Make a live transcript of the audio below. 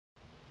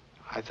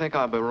I think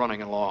I'll be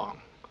running along.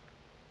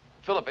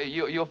 Philip,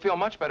 you'll feel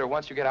much better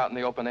once you get out in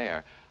the open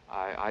air.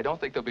 I don't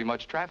think there'll be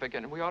much traffic,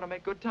 and we ought to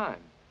make good time.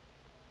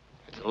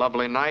 It's a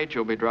lovely night.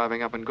 You'll be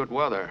driving up in good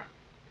weather.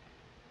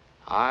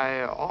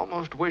 I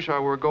almost wish I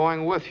were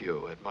going with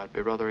you. It might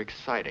be rather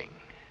exciting.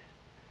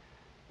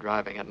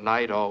 Driving at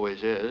night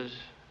always is.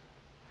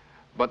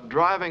 But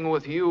driving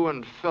with you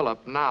and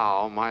Philip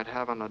now might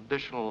have an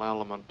additional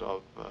element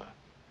of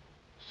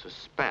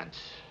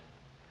suspense.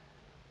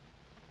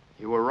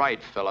 You were right,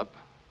 Philip.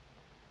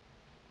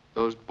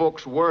 Those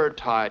books were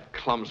tied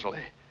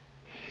clumsily.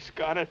 He's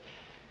got it.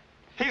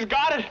 He's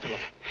got it.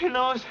 He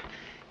knows.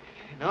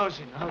 He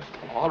knows.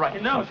 All right.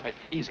 He knows. Right.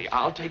 Easy.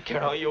 I'll take care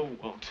of No, you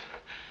won't.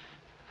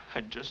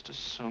 I'd just as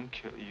soon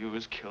kill you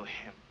as kill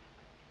him.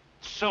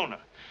 Sooner.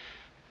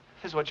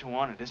 This is what you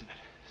wanted, isn't it?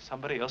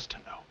 Somebody else to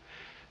know.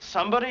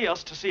 Somebody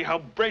else to see how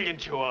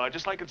brilliant you are,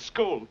 just like at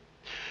school.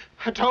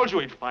 I told you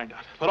he'd find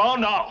out. But oh,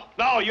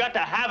 no, you had to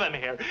have him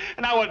here.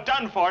 And now we're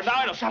done for. Now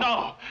I don't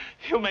know.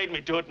 You made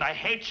me do it, and I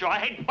hate you. I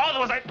hate both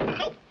of us.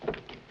 No.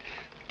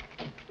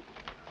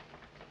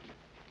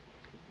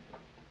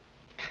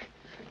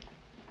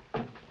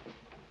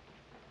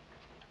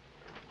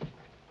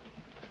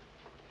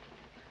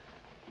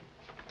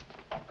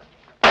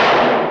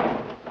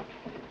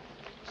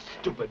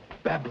 Stupid,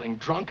 babbling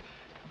drunk.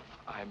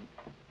 I'm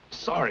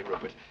sorry,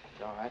 Rupert.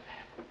 It's all right.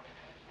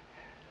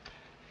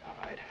 All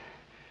right.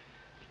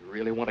 If you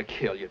really want to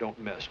kill, you don't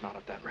miss, not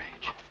at that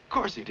range. Of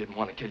course he didn't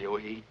want to kill you.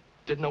 He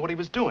didn't know what he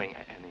was doing,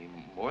 any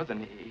more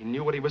than he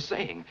knew what he was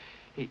saying.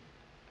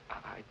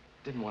 I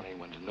didn't want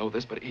anyone to know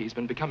this, but he's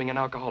been becoming an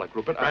alcoholic,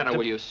 Rupert. Brandon,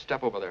 will you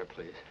step over there,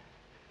 please?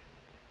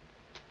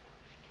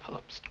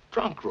 Philip's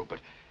drunk, Rupert.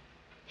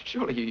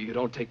 Surely you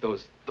don't take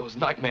those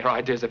nightmare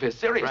ideas of his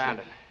seriously.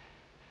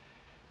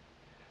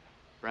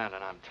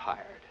 Brandon, I'm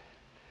tired.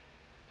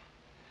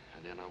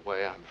 And in a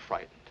way, I'm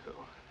frightened, too.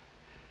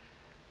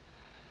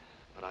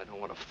 But I don't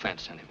want to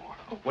fence anymore.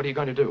 Oh, what are you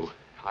going to do?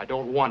 I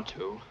don't want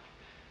to.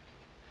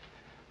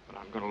 But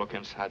I'm going to look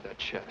inside that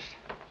chest.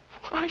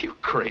 Are you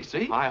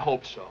crazy? I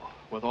hope so.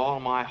 With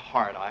all my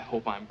heart, I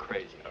hope I'm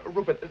crazy.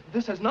 Rupert,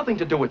 this has nothing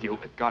to do with you.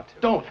 I've got to.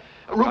 Don't.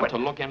 I've Rupert. got to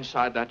look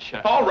inside that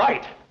chest. All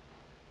right.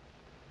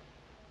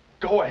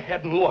 Go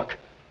ahead and look.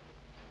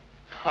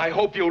 I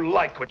hope you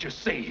like what you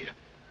see.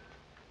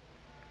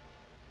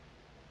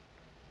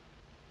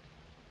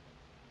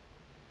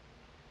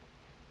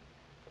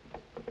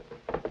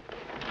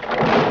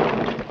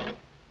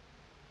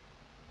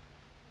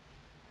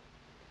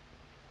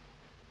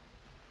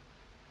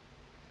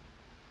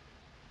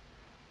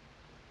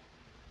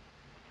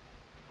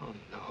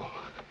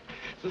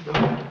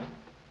 No.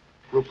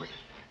 Rupert,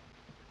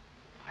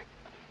 I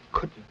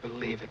couldn't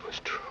believe it was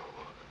true.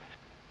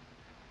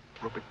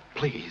 Rupert,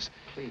 please.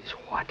 Please,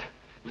 what?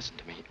 Listen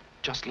to me.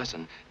 Just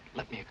listen.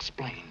 Let me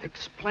explain.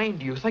 Explain?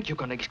 Do you think you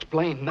can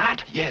explain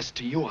that? Yes,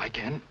 to you I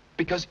can,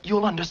 because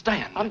you'll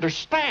understand.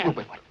 Understand?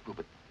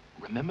 Rupert,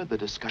 remember the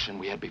discussion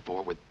we had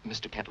before with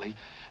Mr. Kentley?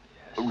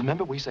 Yes.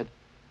 Remember we said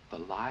the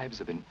lives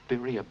of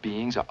inferior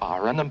beings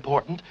are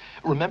unimportant?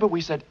 Remember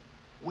we said,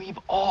 we've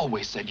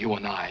always said, you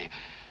and I,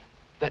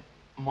 that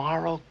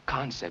moral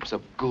concepts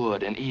of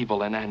good and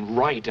evil and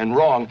right and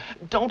wrong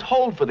don't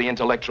hold for the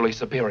intellectually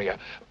superior.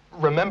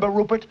 Remember,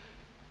 Rupert?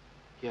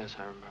 Yes,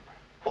 I remember.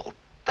 Well,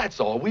 that's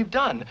all we've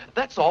done.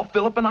 That's all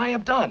Philip and I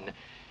have done.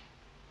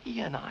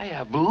 He and I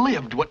have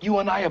lived what you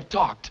and I have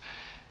talked.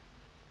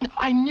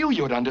 I knew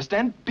you'd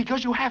understand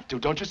because you have to,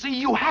 don't you see?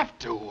 You have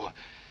to.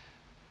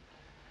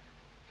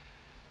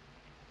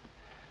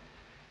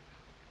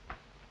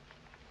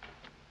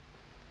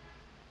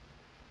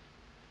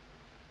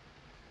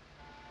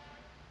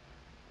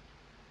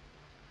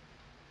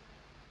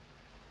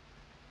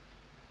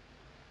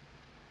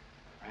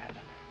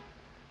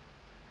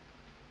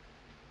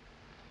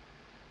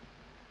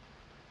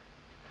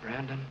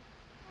 Brandon,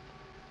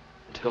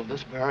 until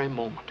this very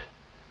moment,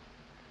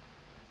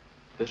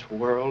 this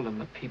world and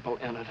the people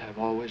in it have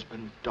always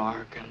been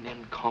dark and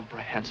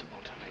incomprehensible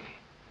to me.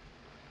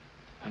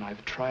 And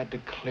I've tried to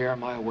clear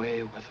my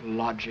way with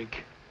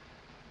logic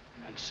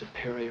and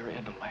superior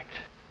intellect.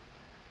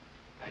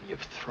 And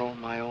you've thrown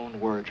my own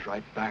words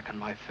right back in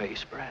my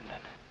face,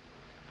 Brandon.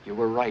 You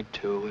were right,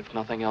 too. If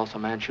nothing else, a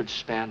man should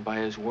stand by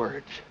his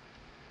words.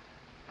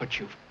 But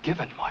you've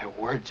given my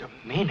words a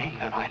meaning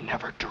that I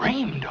never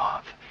dreamed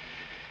of.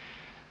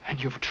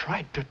 And you've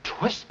tried to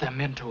twist them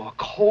into a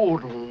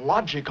cold,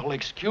 logical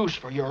excuse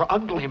for your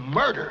ugly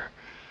murder.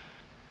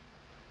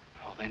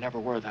 Oh, they never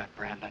were that,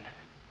 Brandon.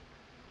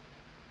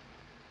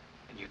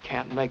 And you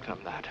can't make them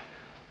that.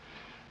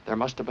 There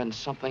must have been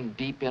something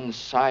deep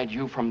inside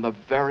you from the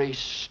very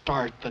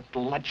start that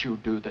let you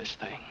do this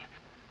thing.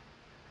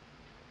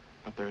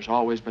 But there's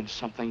always been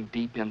something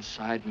deep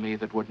inside me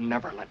that would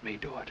never let me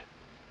do it.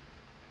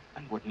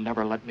 And would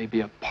never let me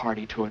be a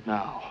party to it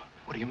now.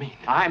 What do you mean?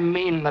 I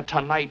mean that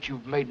tonight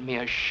you've made me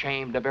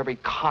ashamed of every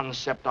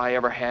concept I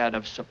ever had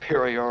of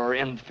superior or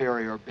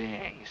inferior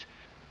beings.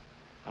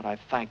 And I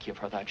thank you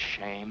for that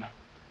shame.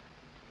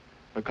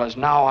 Because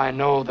now I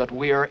know that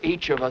we are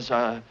each of us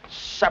a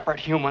separate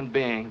human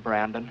being,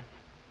 Brandon,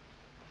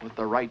 with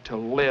the right to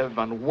live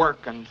and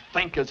work and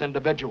think as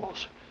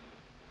individuals,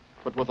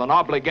 but with an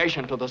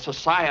obligation to the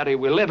society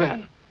we live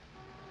in.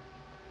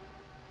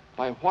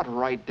 By what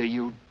right do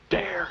you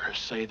dare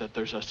say that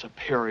there's a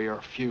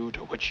superior few to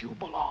which you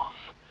belong?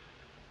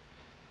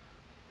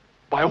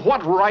 By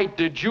what right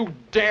did you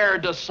dare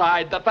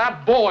decide that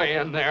that boy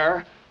in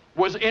there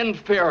was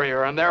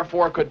inferior and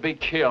therefore could be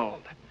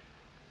killed?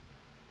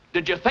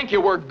 Did you think you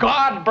were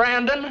God,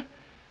 Brandon?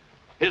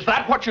 Is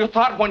that what you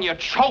thought when you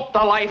choked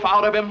the life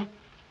out of him?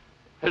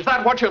 Is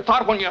that what you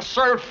thought when you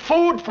served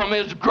food from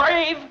his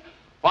grave?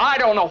 Well, I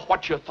don't know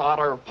what you thought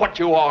or what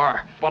you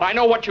are, but I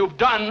know what you've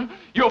done.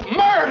 You've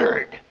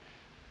murdered.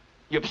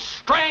 You've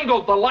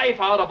strangled the life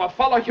out of a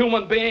fellow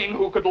human being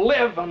who could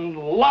live and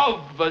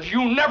love as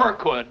you never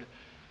could.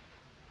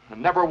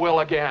 And never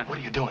will again. What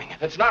are you doing?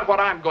 It's not what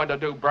I'm going to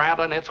do,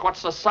 Brandon. It's what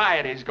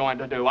society's going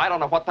to do. I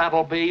don't know what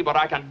that'll be, but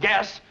I can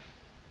guess.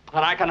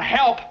 And I can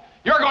help.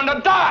 You're going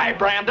to die,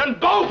 Brandon,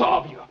 both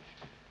of you.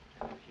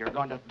 You're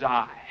going to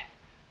die.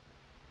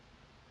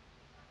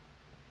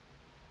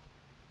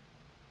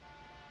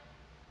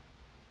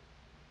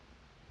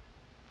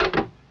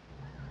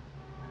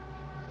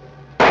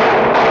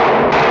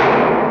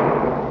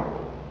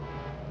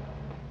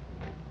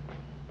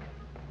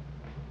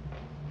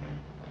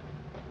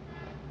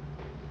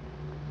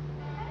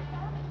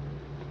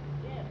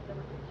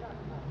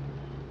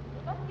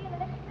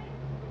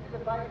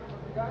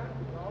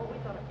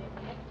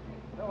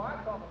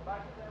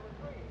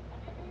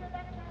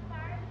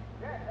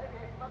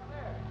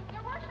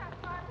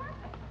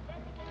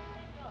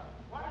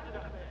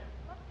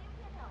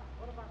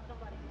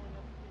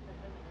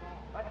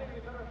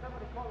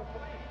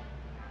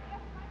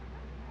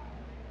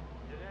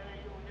 Did any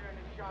of you hear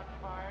any shots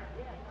fired?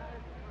 Yes.